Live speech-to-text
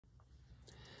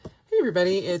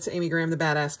everybody, it's Amy Graham, the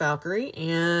Badass Valkyrie,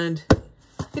 and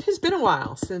it has been a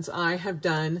while since I have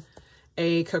done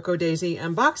a Cocoa Daisy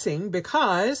unboxing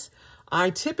because I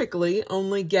typically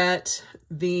only get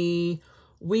the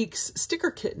week's sticker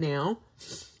kit now,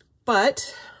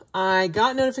 but I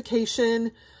got notification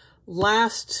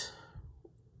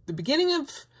the beginning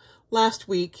of last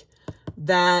week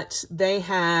that they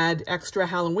had extra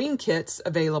Halloween kits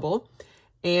available,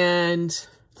 and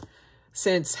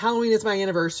since Halloween is my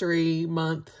anniversary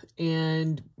month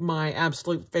and my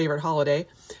absolute favorite holiday,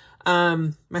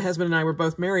 my husband and I were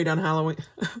both married on Halloween.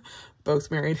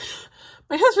 Both married.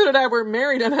 My husband and I were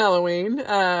married on Halloween.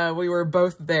 We were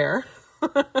both there.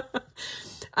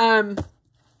 I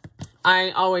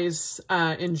always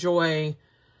enjoy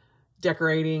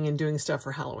decorating and doing stuff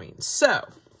for Halloween. So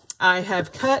I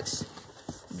have cut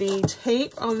the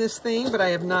tape on this thing, but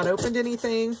I have not opened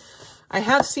anything. I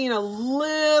have seen a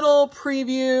little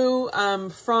preview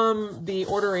from the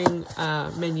ordering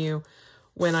menu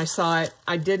when I saw it.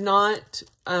 I did not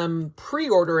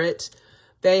pre-order it.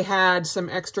 They had some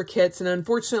extra kits, and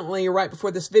unfortunately, right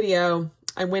before this video,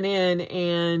 I went in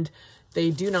and they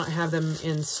do not have them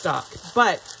in stock.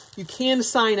 But you can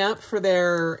sign up for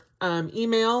their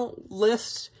email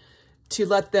list to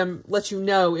let you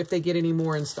know if they get any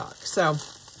more in stock. So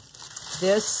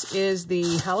this is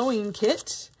the Halloween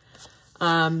kit.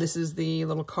 This is the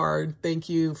little card. Thank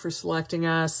you for selecting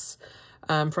us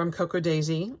from Cocoa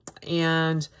Daisy.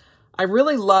 And I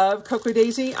really love Cocoa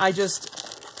Daisy. I just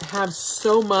have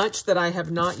so much that I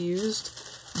have not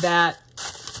used that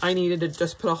I needed to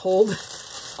just put a hold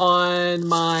on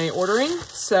my ordering.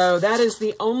 So that is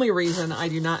the only reason I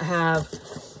do not have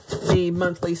the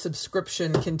monthly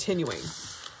subscription continuing.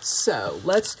 So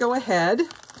let's go ahead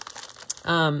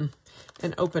and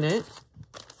open it.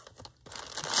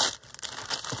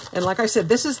 And like I said,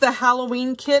 this is the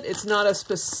Halloween kit. It's not a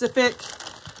specific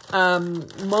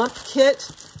month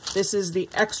kit. This is the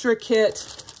extra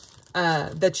kit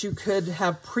that you could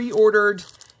have pre-ordered,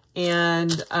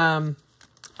 and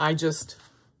I just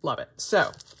love it.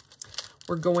 So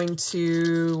we'll go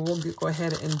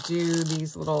ahead and do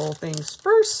these little things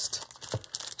first.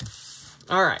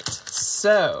 All right,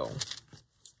 so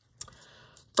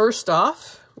first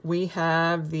off, we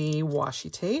have the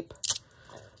washi tape.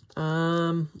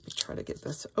 Let me try to get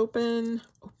this open.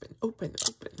 Open.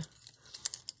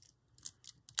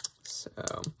 So,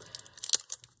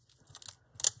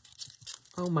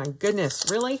 oh my goodness,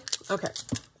 really? Okay.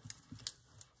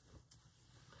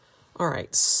 All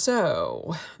right,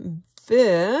 so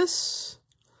this,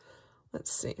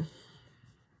 let's see. Let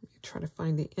me try to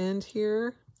find the end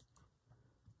here.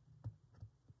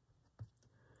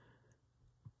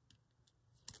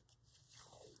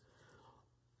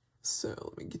 So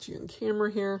let me get you in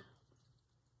camera here.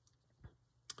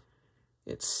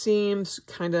 It seems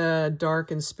kind of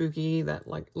dark and spooky. That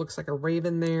looks like a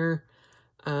raven there.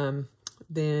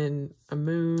 Then a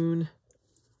moon.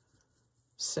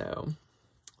 So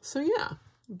yeah,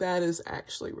 that is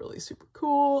actually really super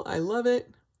cool. I love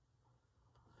it.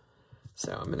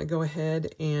 So I'm going to go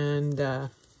ahead and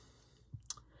I'll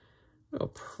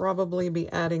probably be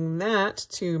adding that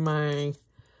to my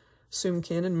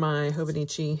Sumkin and my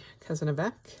Hobonichi Cousin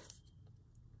Avec.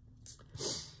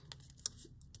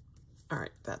 All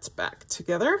right, that's back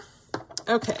together.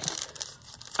 Okay.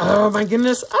 Oh my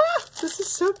goodness. Ah, this is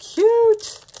so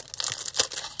cute.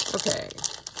 Okay.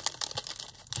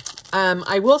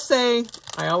 I will say,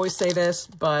 I always say this,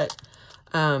 but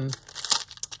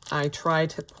I try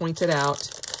to point it out.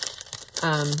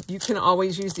 You can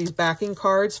always use these backing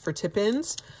cards for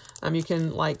tip-ins. You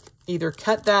can either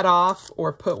cut that off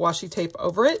or put washi tape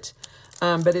over it.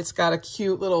 But it's got a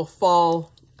cute little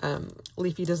fall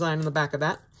leafy design on the back of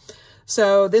that.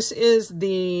 So this is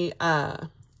the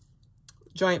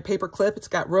giant paper clip. It's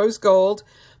got rose gold,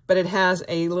 but it has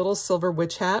a little silver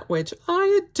witch hat, which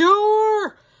I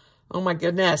adore. Oh my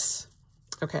goodness.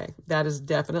 Okay, that is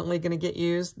definitely going to get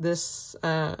used this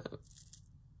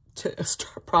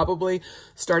probably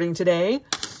starting today.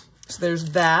 So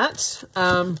there's that.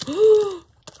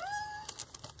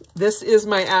 This is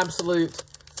my absolute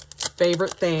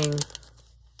favorite thing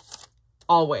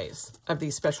always of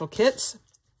these special kits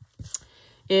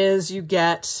is you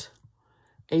get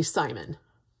a Simon.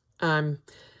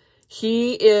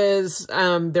 He is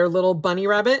their little bunny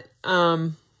rabbit,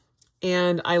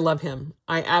 and I love him.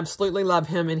 I absolutely love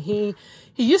him, and he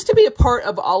used to be a part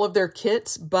of all of their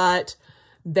kits, but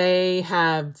they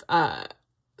have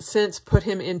since put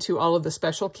him into all of the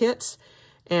special kits.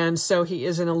 And so he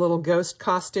is in a little ghost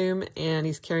costume, and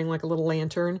he's carrying like a little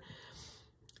lantern.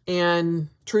 And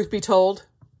truth be told,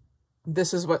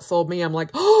 this is what sold me. I'm like,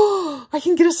 oh, I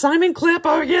can get a Simon clip.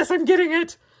 Oh yes, I'm getting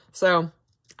it. So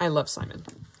I love Simon.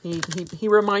 He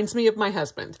reminds me of my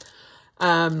husband.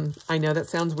 I know that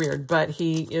sounds weird, but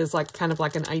he is like kind of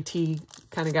like an IT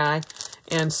kind of guy.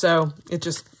 And so it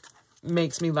just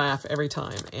makes me laugh every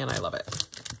time, and I love it.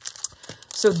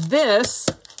 So this,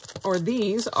 or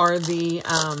these, are the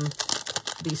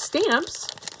stamps.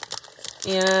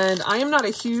 And I am not a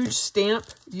huge stamp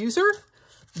user,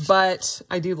 but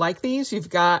I do like these. You've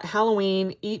got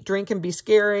Halloween, Eat, Drink, and Be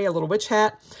Scary, a little witch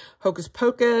hat, Hocus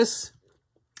Pocus,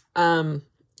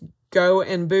 Go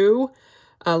and Boo,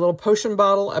 a little potion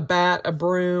bottle, a bat, a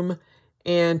broom,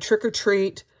 and Trick or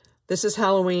Treat. This is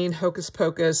Halloween, Hocus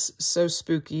Pocus, So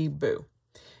Spooky, Boo.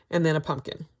 And then a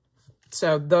pumpkin.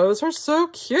 So those are so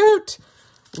cute.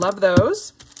 Love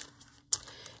those.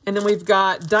 And then we've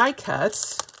got die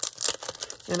cuts.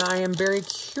 And I am very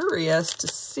curious to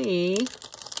see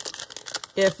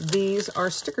if these are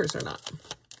stickers or not.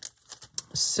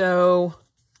 So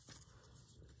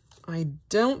I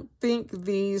don't think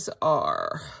these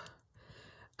are.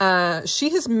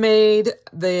 She has made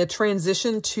the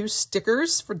transition to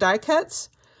stickers for die cuts,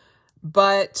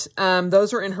 but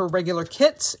those are in her regular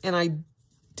kits, and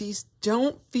these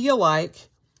don't feel like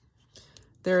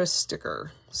they're a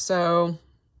sticker. So,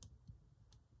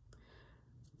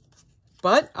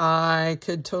 but I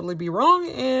could totally be wrong,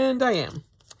 and I am.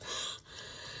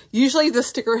 Usually the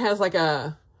sticker has like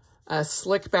a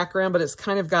slick background, but it's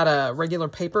kind of got a regular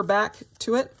paper back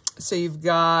to it. So you've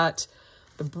got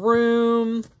the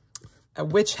broom, a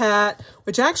witch hat,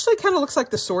 which actually kind of looks like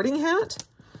the sorting hat,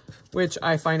 which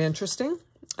I find interesting.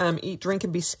 Eat, Drink,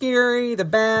 and Be Scary, the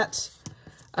bat,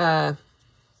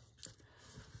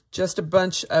 just a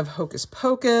bunch of Hocus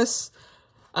Pocus.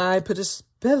 I Put a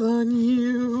Spell on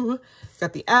You.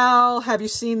 Got the owl. Have you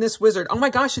seen this wizard? Oh my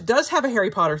gosh, it does have a Harry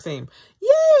Potter theme.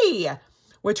 Yay!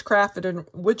 Witchcraft and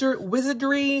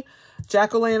wizardry,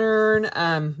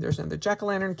 jack-o'-lantern. There's another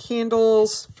jack-o'-lantern,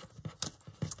 candles,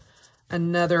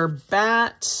 another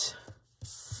bat.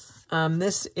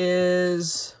 This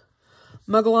is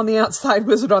Muggle on the outside,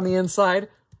 wizard on the inside.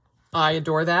 I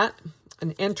adore that.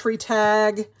 An entry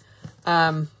tag.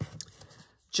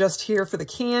 Just here for the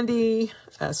candy.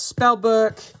 A spell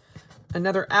book.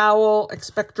 Another owl.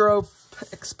 Expecto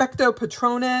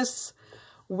Patronus.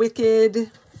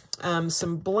 Wicked.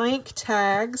 Some blank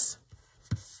tags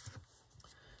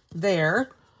there.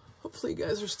 Hopefully you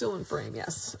guys are still in frame.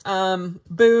 Yes.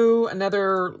 Boo,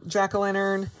 another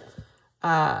jack-o'-lantern,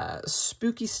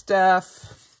 spooky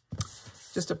stuff,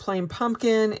 just a plain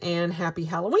pumpkin, and Happy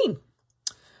Halloween.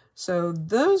 So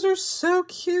those are so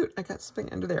cute. I got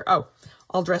something under there. Oh,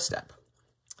 all dressed up.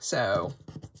 So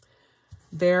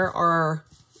there are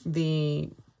the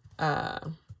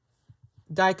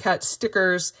die cut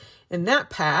stickers in that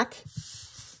pack.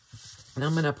 And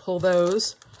I'm going to pull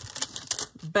those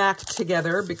back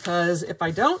together, because if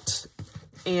I don't,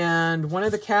 and one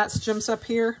of the cats jumps up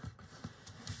here,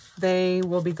 they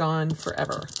will be gone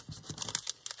forever.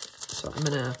 So I'm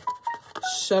going to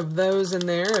shove those in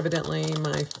there. Evidently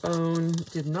my phone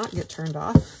did not get turned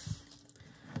off,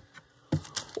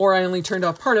 or I only turned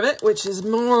off part of it, which is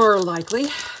more likely.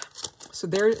 So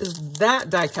there is that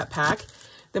die cut pack.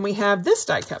 Then we have this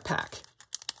die cut pack.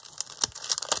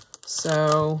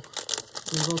 So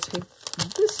we will take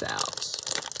this out.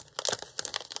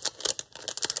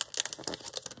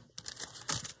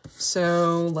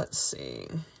 So let's see.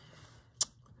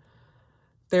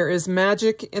 There is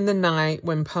magic in the night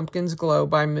when pumpkins glow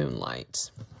by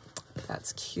moonlight.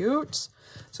 That's cute.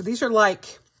 So these are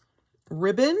like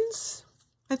ribbons,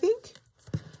 I think.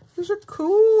 Those are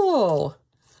cool.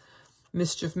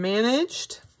 Mischief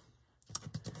Managed.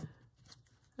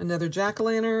 Another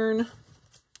jack-o'-lantern.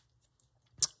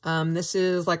 This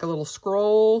is like a little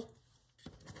scroll.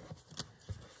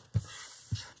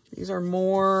 These are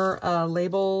more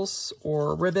labels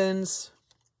or ribbons.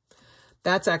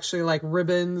 That's actually like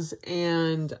ribbons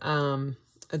and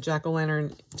a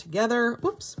jack-o'-lantern together.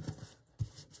 Whoops.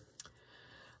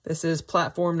 This is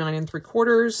platform 9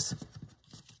 3/4.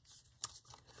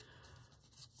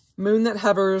 Moon that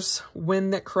hovers,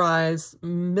 wind that cries,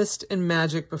 mist and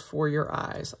magic before your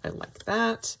eyes. I like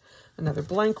that. Another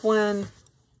blank one.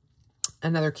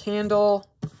 Another candle.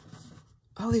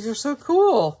 Oh, these are so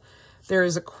cool. There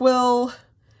is a quill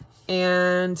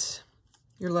and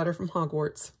your letter from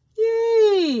Hogwarts.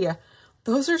 Yay!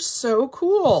 Those are so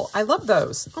cool. I love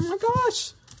those. Oh my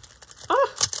gosh. Ah.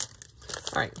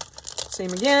 All right.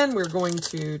 Same again. We're going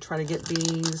to try to get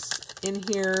these in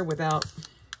here without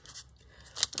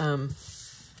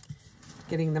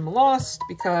getting them lost,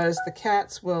 because the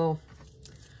cats will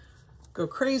go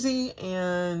crazy.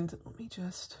 And let me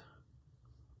just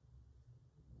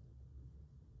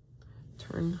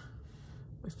turn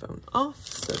my phone off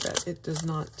so that it does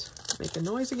not make a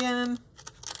noise again.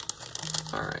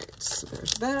 All right, so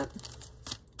there's that.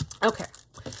 Okay,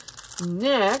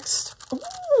 next,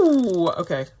 ooh,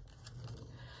 okay.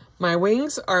 My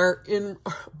wings are in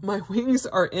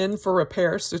for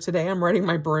repair. So today I'm riding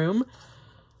my broom.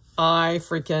 I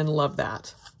freaking love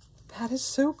that. That is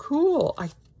so cool.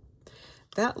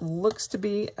 That looks to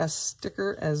be a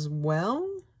sticker as well.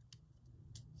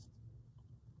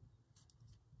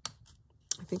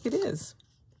 I think it is.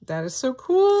 That is so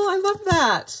cool. I love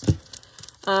that.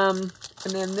 And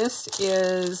then this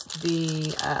is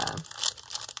the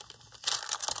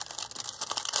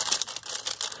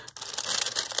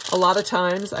a lot of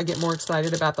times I get more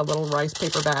excited about the little rice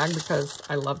paper bag because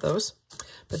I love those.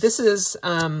 But this is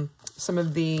some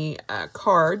of the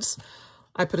cards.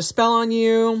 I put a spell on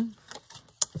you,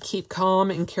 keep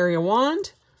calm and carry a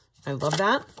wand. I love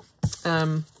that.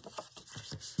 And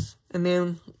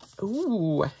then,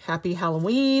 ooh, Happy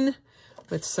Halloween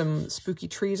with some spooky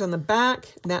trees on the back.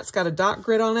 And that's got a dot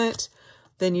grid on it.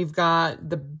 Then you've got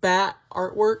the bat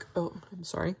artwork. Oh, I'm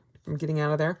sorry. I'm getting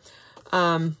out of there.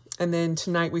 And then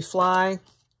Tonight We Fly.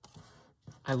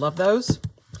 I love those.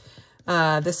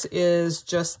 This is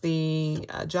just the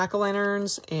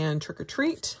jack-o'-lanterns and Trick or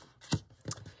Treat.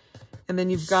 And then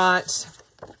you've got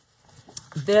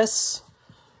this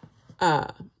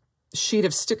sheet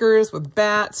of stickers with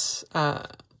bats,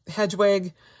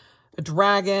 hedgehog, a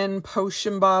dragon,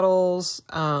 potion bottles,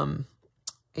 a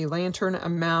lantern, a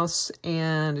mouse,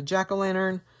 and a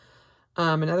jack-o'-lantern,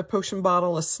 another potion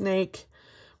bottle, a snake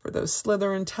for those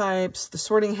Slytherin types, the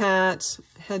sorting hat,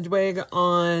 hedgehog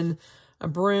on a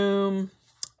broom,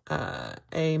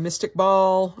 a mystic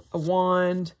ball, a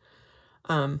wand,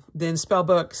 then spell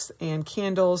books and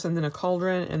candles, and then a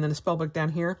cauldron, and then a spell book down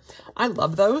here. I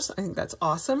love those. I think that's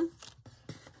awesome.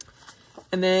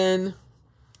 And then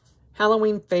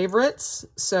Halloween favorites.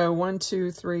 So 1, 2,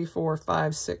 3, 4,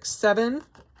 5, 6, 7.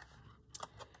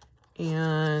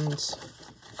 And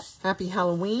Happy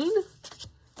Halloween.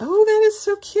 Oh, that is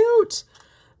so cute.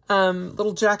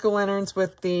 Little jack-o'-lanterns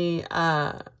with the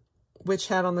witch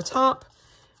hat on the top.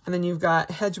 And then you've got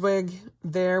hedgehog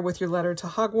there with your letter to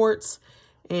Hogwarts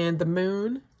and the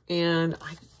moon. And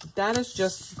that is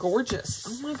just gorgeous.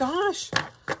 Oh my gosh.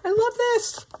 I love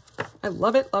this. I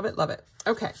love it, love it, love it.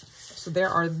 Okay, so there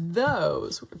are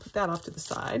those. We're going to put that off to the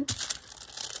side.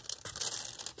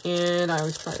 And I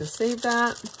always try to save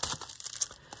that.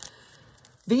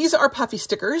 These are puffy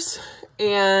stickers,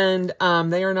 and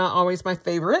they are not always my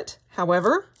favorite.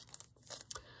 However,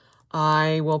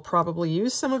 I will probably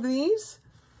use some of these.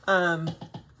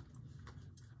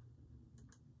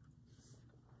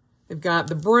 They've got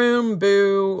the broom,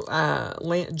 Boo,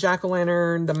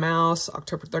 jack-o'-lantern, the mouse,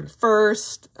 October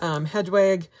 31st,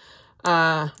 hedgehog,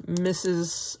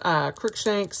 Mrs.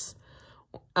 Crookshanks,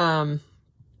 or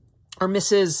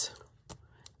Mrs.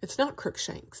 It's not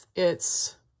Crookshanks.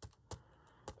 It's...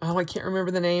 Oh, I can't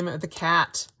remember the name of the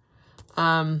cat.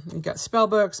 You've got spell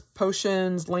books,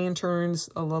 potions, lanterns,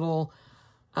 a little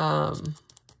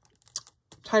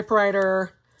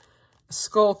typewriter, a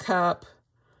skull cup,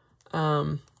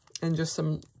 and just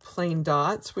some plain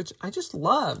dots, which I just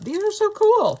love. These are so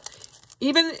cool.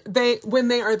 Even when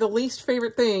they are the least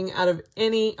favorite thing out of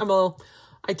any, well,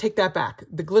 I take that back.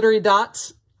 The glittery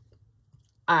dots,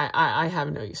 I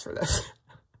have no use for this.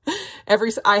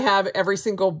 I have every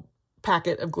single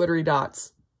packet of glittery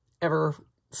dots ever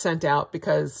sent out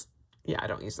because, yeah, I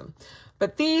don't use them.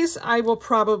 But these I will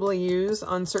probably use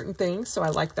on certain things, so I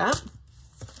like that.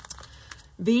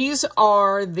 These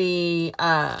are the,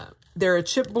 they're a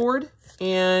chipboard,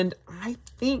 and I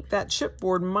think that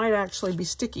chipboard might actually be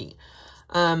sticky.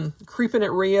 Creeping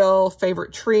It Real,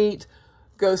 Favorite Treat,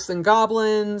 Ghosts and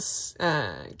Goblins,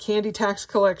 Candy Tax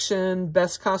Collection,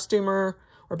 Best Costumer,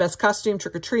 or Best Costume,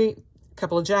 Trick or Treat,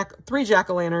 three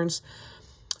jack-o'-lanterns,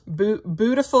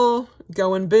 Beautiful,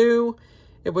 Go and Boo,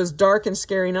 It Was Dark and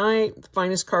Scary Night,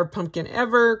 Finest Carved Pumpkin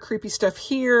Ever, Creepy Stuff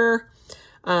Here,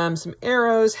 some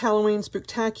arrows, Halloween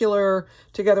Spooktacular,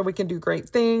 Together We Can Do Great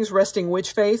Things, Resting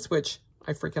Witch Face, which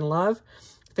I freaking love,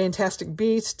 Fantastic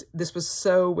Beast, This Was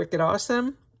So Wicked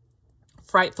Awesome,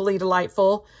 Frightfully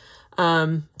Delightful.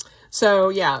 So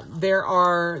yeah, there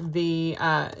are the,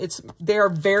 they are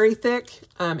very thick.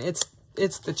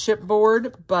 It's the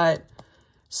chipboard, but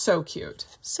so cute.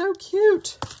 So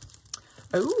cute.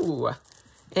 Ooh.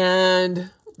 And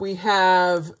we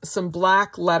have some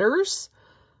black letters.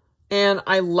 And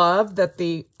I love that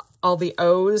all the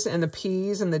O's and the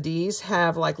P's and the D's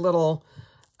have like little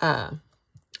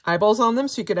eyeballs on them.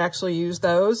 So you could actually use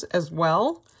those as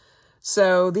well.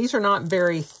 So these are not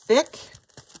very thick,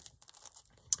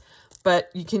 but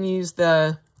you can use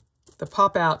the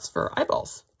pop outs for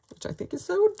eyeballs, which I think is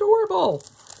so adorable.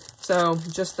 So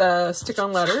just stick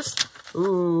on letters.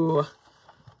 Ooh,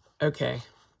 okay.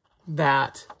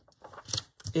 That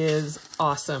is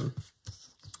awesome.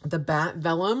 The bat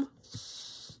vellum.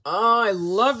 Oh, I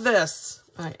love this.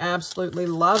 I absolutely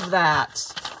love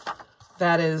that.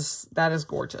 That is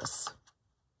gorgeous.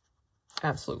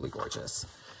 Absolutely gorgeous.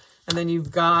 And then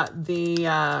you've got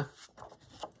the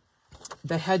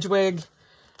Hedwig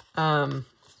Mylar,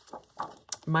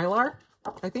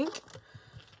 I think,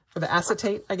 or the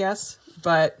acetate, I guess.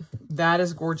 But that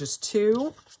is gorgeous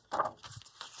too.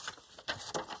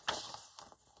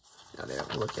 No, they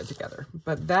don't look good together.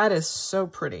 But that is so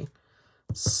pretty.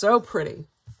 So pretty.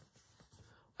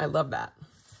 I love that.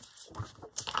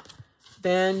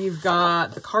 Then you've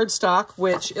got the cardstock,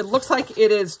 which it looks like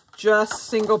it is just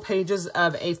single pages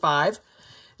of A5.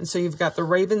 And so you've got the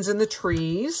ravens and the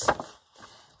trees.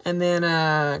 And then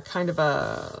kind of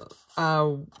a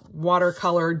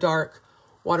watercolor, dark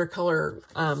watercolor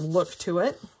look to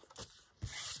it.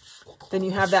 Then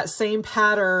you have that same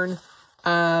pattern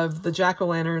of the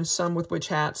jack-o'-lanterns, some with witch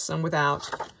hats, some without.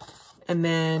 And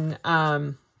then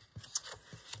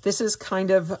this is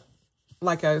kind of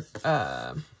like a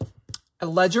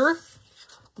ledger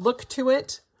look to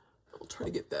it. I'll try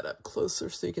to get that up closer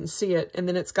so you can see it. And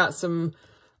then it's got some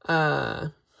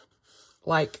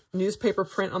like newspaper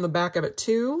print on the back of it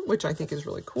too, which I think is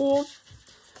really cool.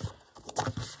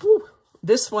 Whew.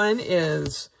 This one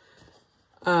is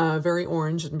very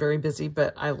orange and very busy,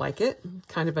 but I like it.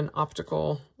 Kind of an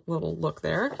optical little look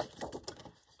there.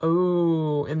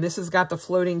 Oh, and this has got the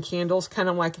floating candles, kind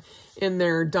of like in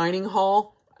their dining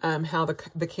hall, how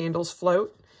the candles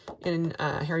float in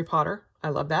Harry Potter. I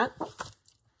love that.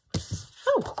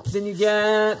 Oh, then you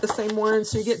get the same one.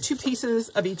 So you get 2 pieces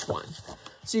of each one.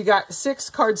 So you got 6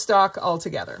 cardstock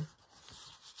altogether.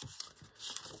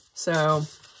 So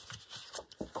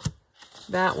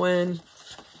that one,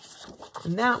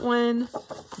 and that one,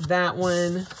 that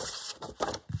one,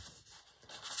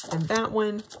 and that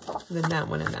one, and then that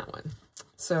one and that one.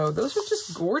 So those are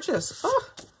just gorgeous. Oh,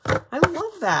 I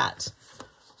love that.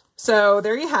 So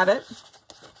there you have it.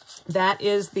 That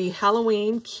is the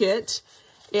Halloween kit.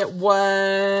 It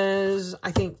was,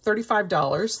 I think,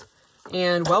 $35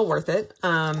 and well worth it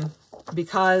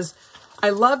because I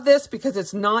love this because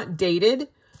it's not dated.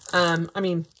 I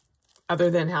mean, other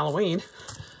than Halloween,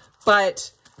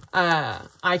 but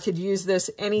I could use this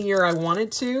any year I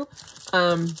wanted to.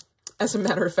 As a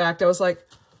matter of fact, I was like,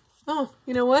 oh,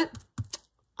 you know what?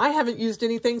 I haven't used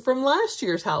anything from last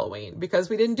year's Halloween because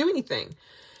we didn't do anything.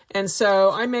 And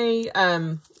so I may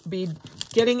be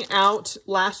getting out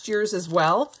last year's as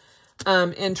well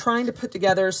and trying to put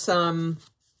together some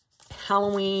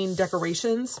Halloween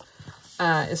decorations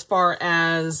as far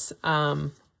as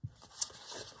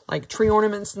like tree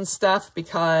ornaments and stuff,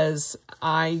 because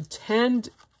I tend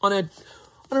on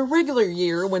a regular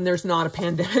year when there's not a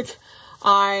pandemic,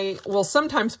 I will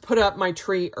sometimes put up my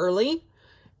tree early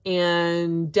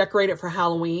and decorate it for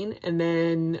Halloween, and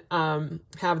then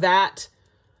have that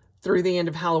through the end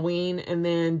of Halloween, and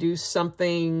then do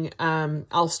something.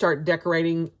 I'll start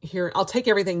decorating here. I'll take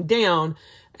everything down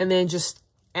and then just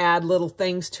add little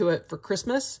things to it for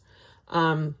Christmas,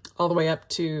 all the way up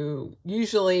to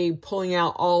usually pulling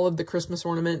out all of the Christmas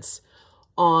ornaments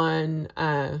on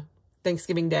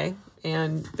Thanksgiving Day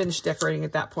and finish decorating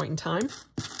at that point in time.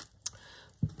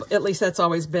 At least that's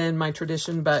always been my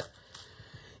tradition, but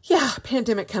yeah,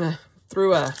 pandemic kind of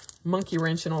threw a monkey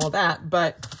wrench in all of that.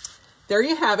 But there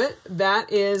you have it.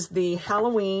 That is the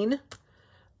Halloween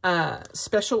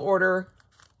special order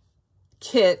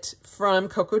kit from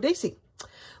Coco Daisy.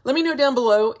 Let me know down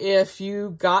below if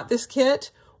you got this kit,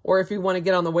 or if you want to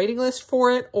get on the waiting list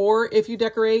for it, or if you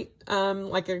decorate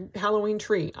like a Halloween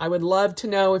tree. I would love to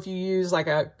know if you use like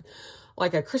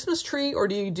a Christmas tree, or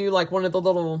do you do like one of the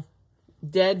little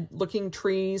dead looking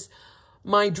trees.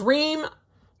 My dream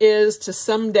is to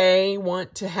someday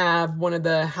want to have one of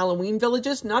the Halloween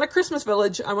villages, not a Christmas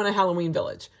village. I want a Halloween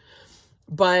village.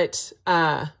 But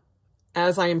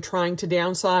as I am trying to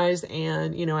downsize,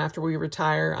 and you know, after we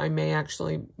retire, we may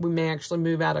actually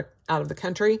move out of the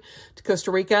country to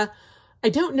Costa Rica. I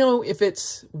don't know if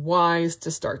it's wise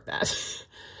to start that.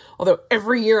 Although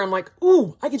every year I'm like,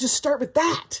 ooh, I could just start with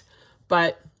that.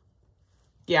 But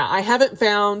yeah, I haven't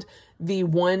found the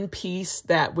one piece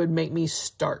that would make me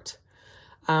start.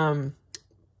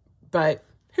 But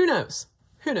who knows?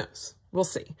 Who knows? We'll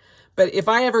see. But if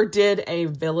I ever did a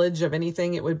village of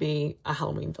anything, it would be a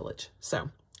Halloween village. So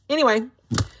anyway,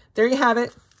 there you have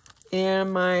it.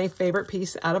 And my favorite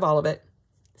piece out of all of it,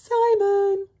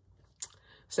 Simon.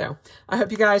 So I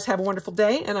hope you guys have a wonderful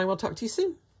day, and I will talk to you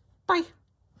soon. Bye.